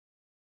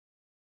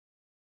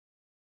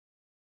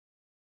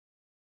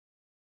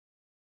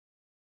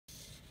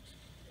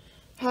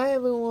Hi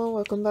everyone,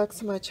 welcome back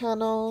to my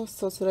channel.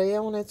 So today I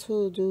wanted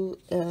to do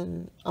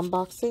an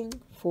unboxing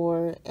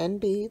for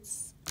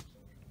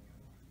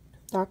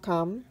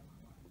nbeads.com.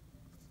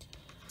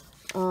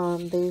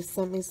 They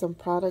sent me some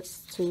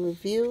products to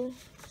review.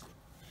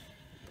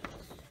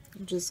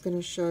 I'm just going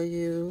to show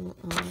you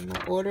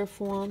my order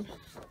form,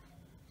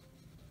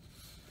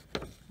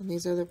 and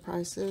these are the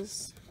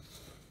prices.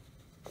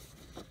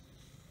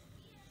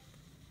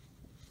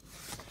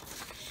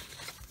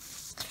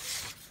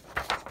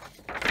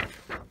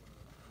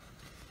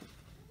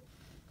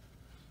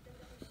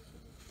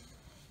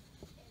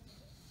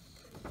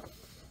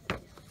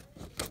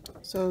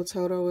 So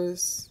total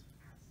is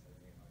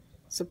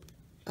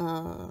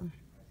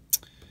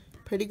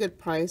pretty good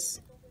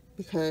price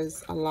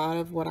because a lot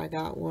of what I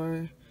got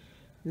were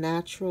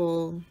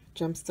natural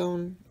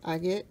gemstone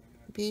agate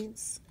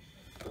beads,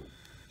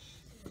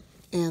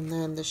 and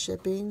then the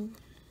shipping.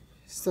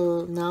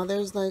 So now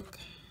there's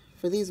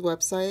for these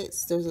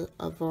websites, there's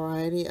a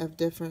variety of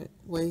different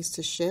ways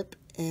to ship,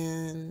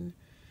 and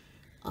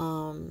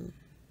how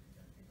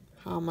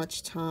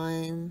much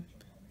time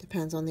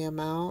depends on the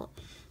amount.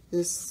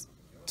 This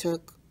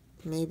took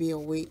maybe a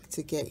week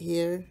to get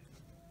here.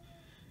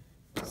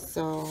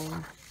 So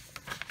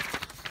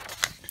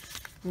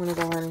I'm gonna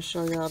go ahead and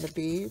show you all the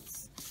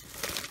beads.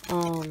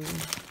 So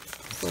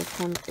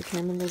it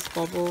came in this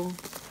bubble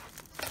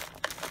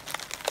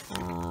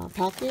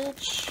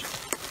package,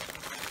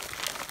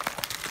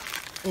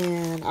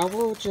 and I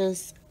will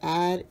just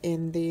add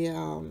in the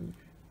on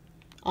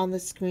the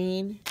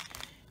screen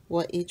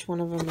what each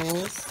one of them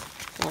is.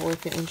 That way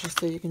if you're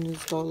interested, you can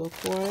just go look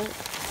for it.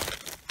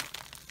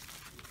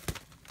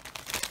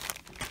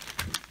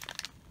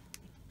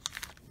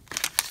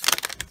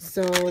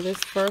 So this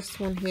first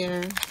one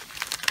here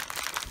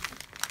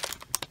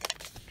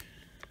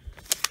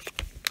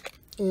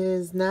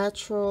is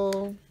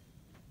natural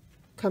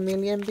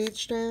chameleon bead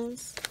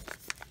strands,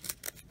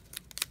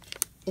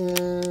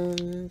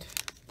 and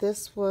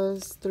this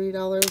was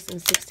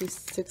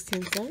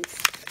 $3.16.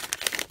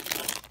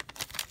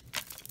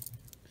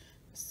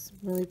 It's a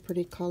really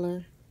pretty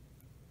color.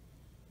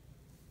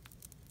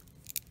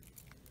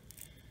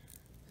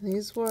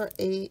 These were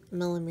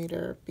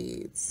 8mm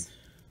beads.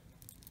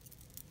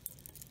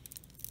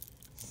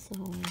 So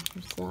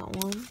here's that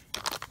one.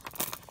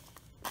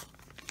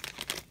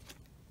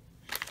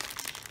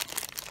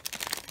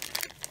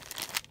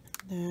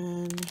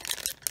 Then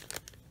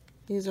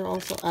these are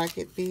also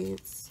agate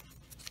beads.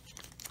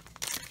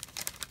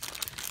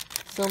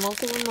 So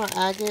most of them are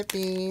agate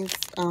beads,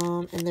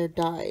 and they're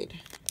dyed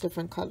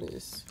different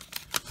colors.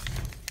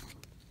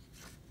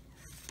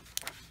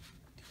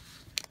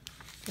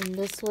 And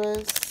this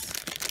was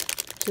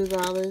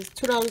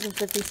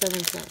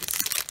 $2.57.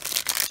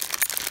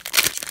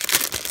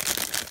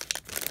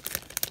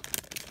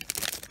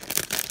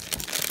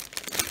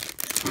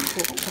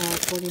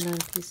 49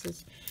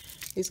 pieces.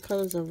 These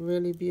colors are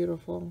really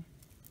beautiful.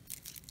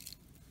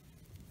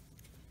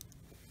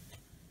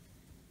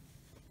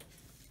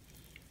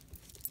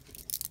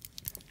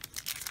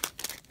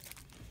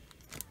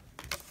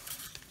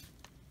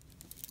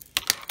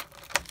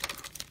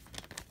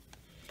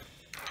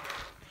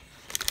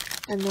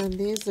 And then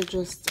these are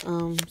just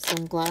some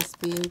glass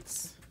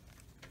beads.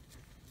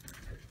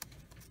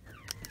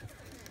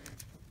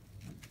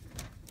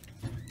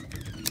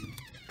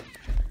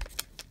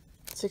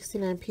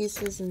 $69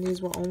 pieces, and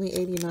these were only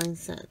 89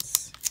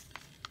 cents.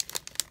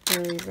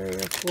 Very, very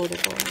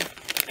affordable.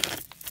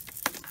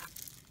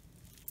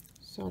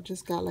 So I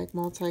just got like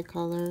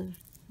multicolor.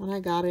 When I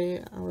got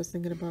it, I was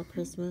thinking about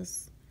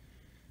Christmas.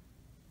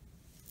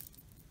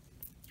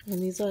 And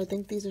these are, I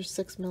think these are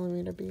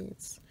 6mm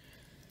beads.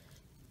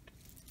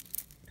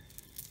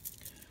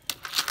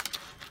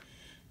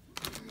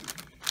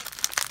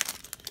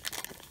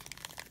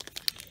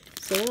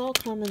 So they all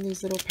come in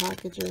these little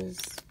packages.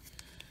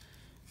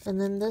 And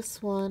then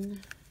this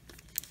one,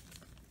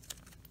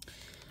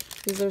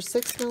 these are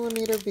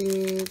 6mm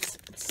beads,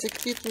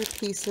 63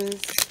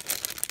 pieces,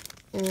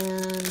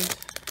 and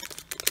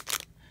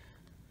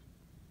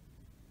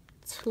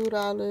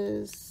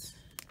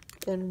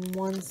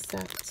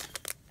 $2.01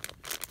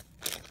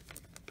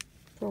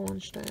 for one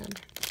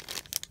strand.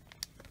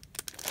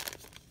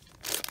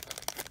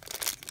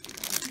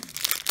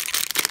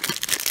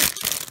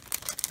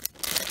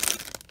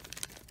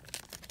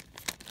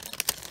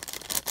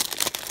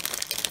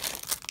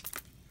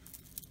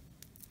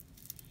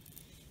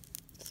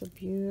 It's a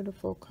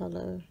beautiful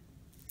color.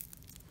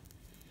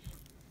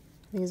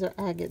 These are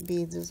agate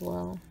beads as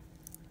well,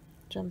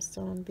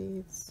 gemstone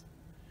beads.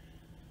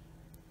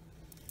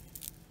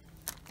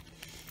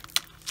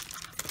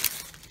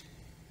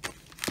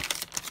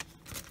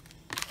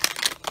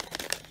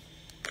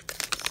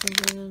 So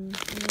then,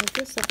 I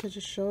guess I could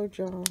just show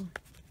y'all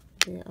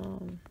the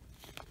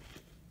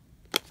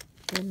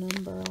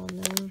number on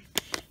there.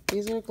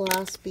 These are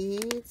glass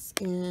beads,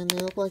 and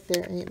they look like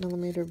they're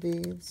 8mm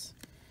beads.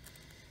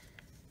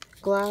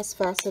 Glass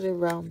faceted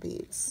round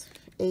beads.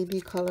 AB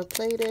color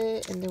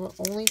plated, and they were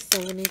only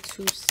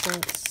 72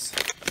 cents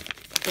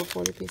for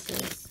 40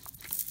 pieces.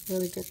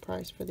 Really good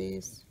price for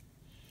these.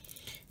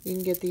 You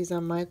can get these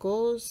on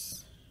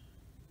Michael's.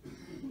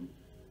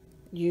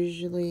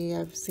 Usually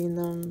I've seen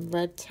them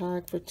red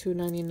tag for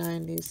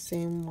 $2.99, these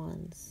same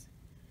ones.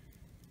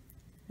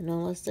 And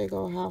unless they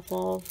go half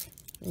off,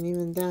 and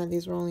even then,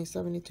 these were only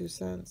 72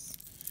 cents.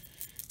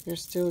 They're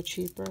still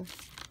cheaper.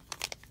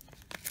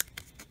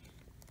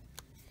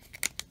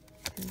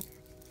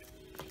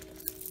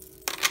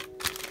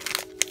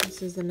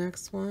 This is the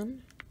next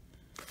one.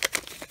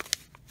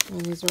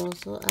 And these are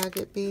also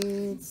agate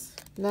beads.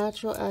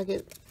 Natural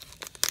agate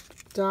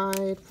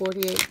dyed,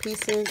 48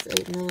 pieces,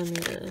 8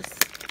 millimeters.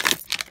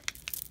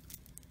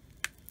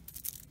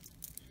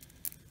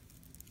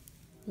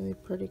 Really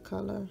pretty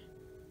color.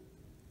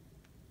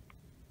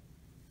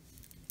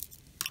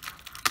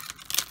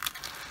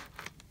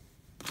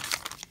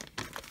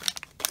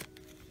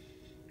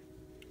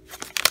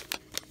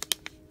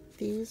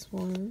 These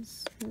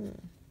ones,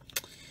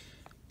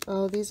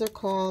 oh, these are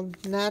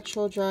called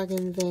Natural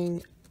Dragon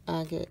Vein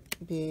Agate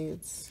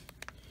Beads.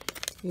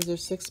 These are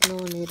 6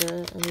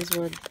 millimeter, and these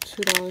were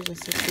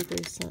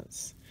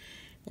 $2.63.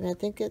 And I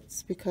think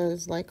it's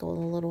because, like, all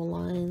the little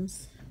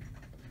lines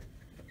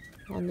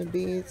on the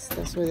beads,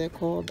 that's why they're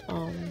called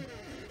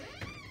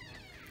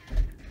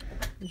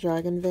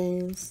dragon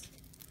veins.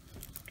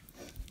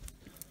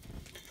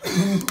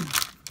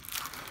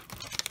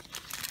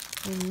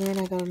 And then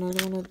I got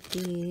another one of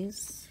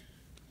these.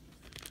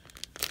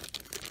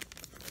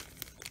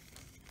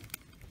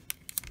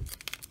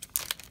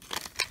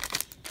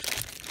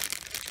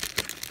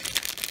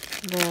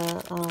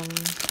 The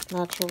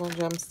natural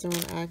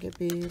gemstone agate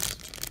beads,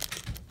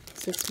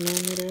 6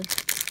 millimeter.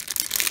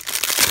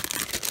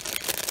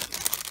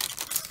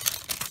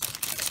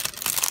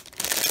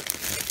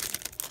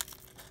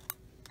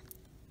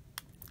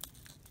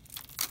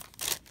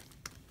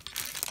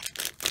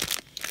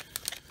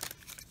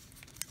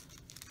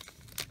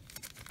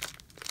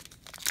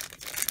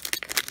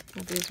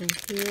 Got these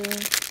ones here.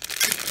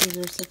 These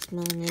are 6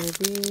 millimeter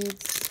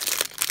beads.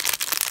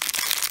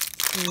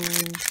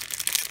 And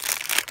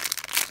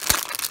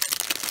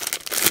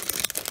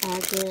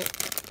agate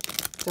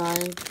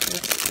dyed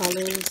with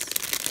colors.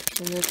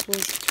 And this was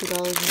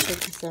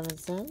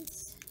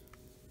 $2.57.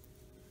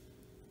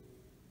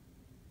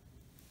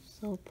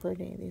 So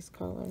pretty, these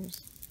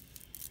colors.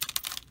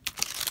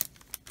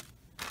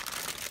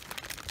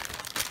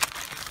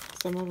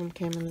 Some of them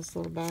came in this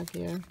little bag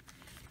here.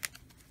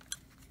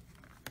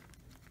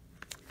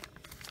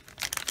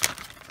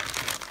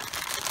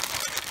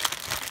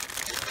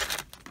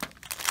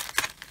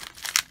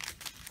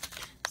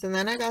 So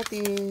then I got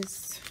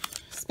these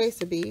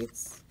spacer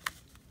beads.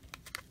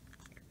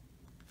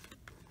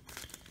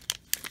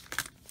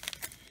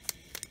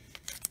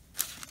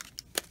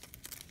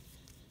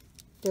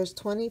 There's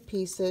 20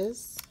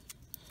 pieces,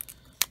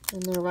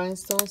 and they're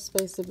rhinestone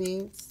spacer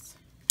beads,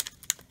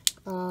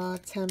 10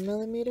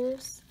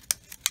 millimeters,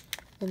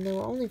 and they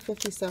were only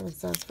 57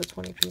 cents for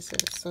 20 pieces,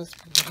 so it's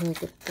a really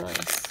good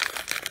price.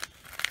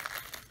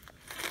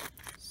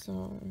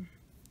 So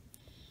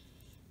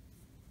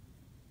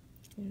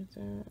here's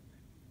that.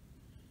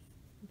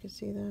 You can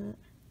see that.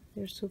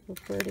 They're super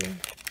pretty.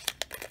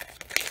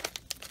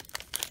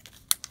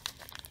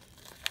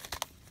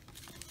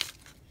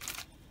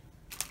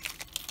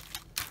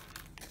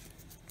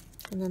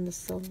 And then the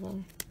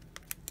silver.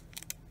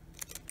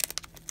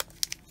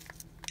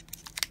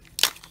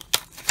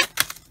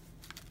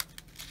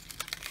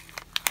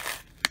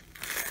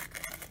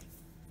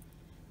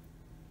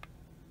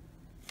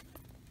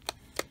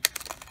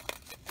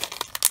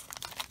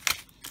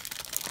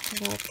 I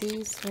got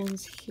these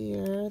ones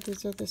here.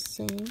 These are the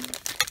same.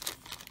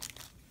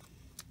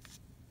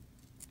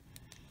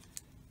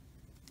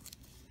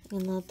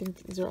 And I think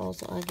these are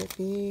also agate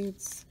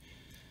beads.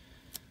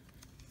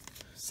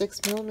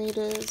 6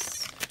 millimeters.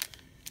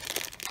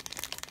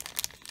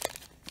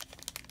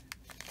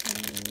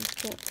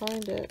 Can't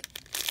find it.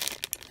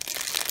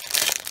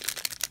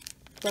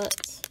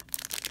 But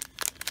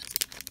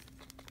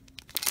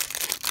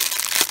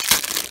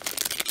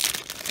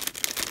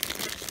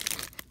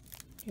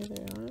here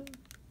they are.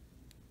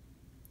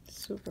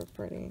 Super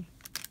pretty.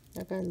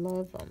 Like, I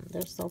love them.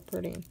 They're so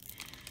pretty.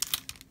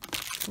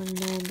 And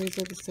then these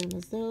are the same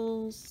as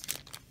those.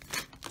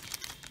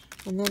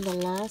 And then the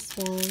last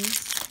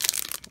ones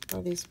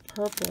are these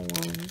purple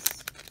ones.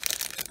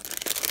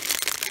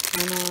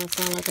 I know it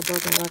sounds like a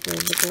broken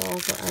record, but they're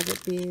also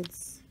agate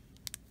beads.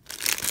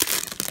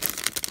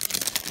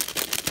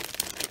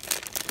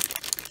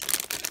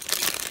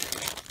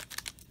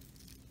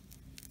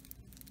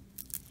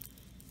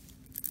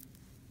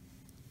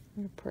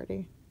 They're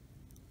pretty.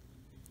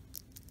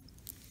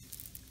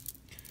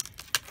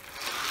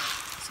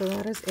 So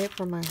that is it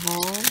for my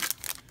haul.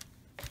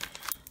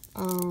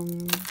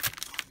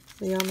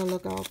 Be on the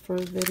lookout for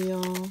a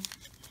video.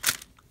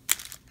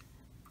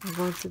 I'm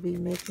going to be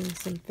making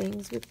some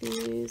things with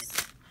these.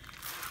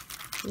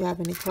 If you have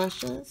any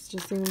questions,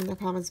 just leave them in the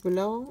comments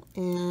below,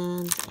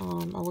 and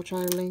I will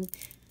try to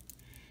link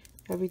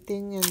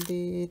everything in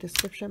the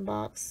description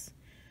box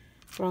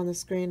for on the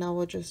screen, I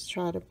will just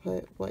try to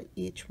put what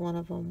each one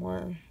of them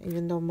were,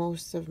 even though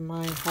most of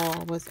my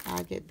haul was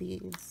agate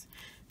beads.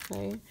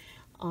 Okay,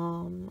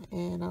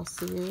 and I'll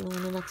see you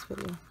in the next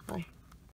video. Bye.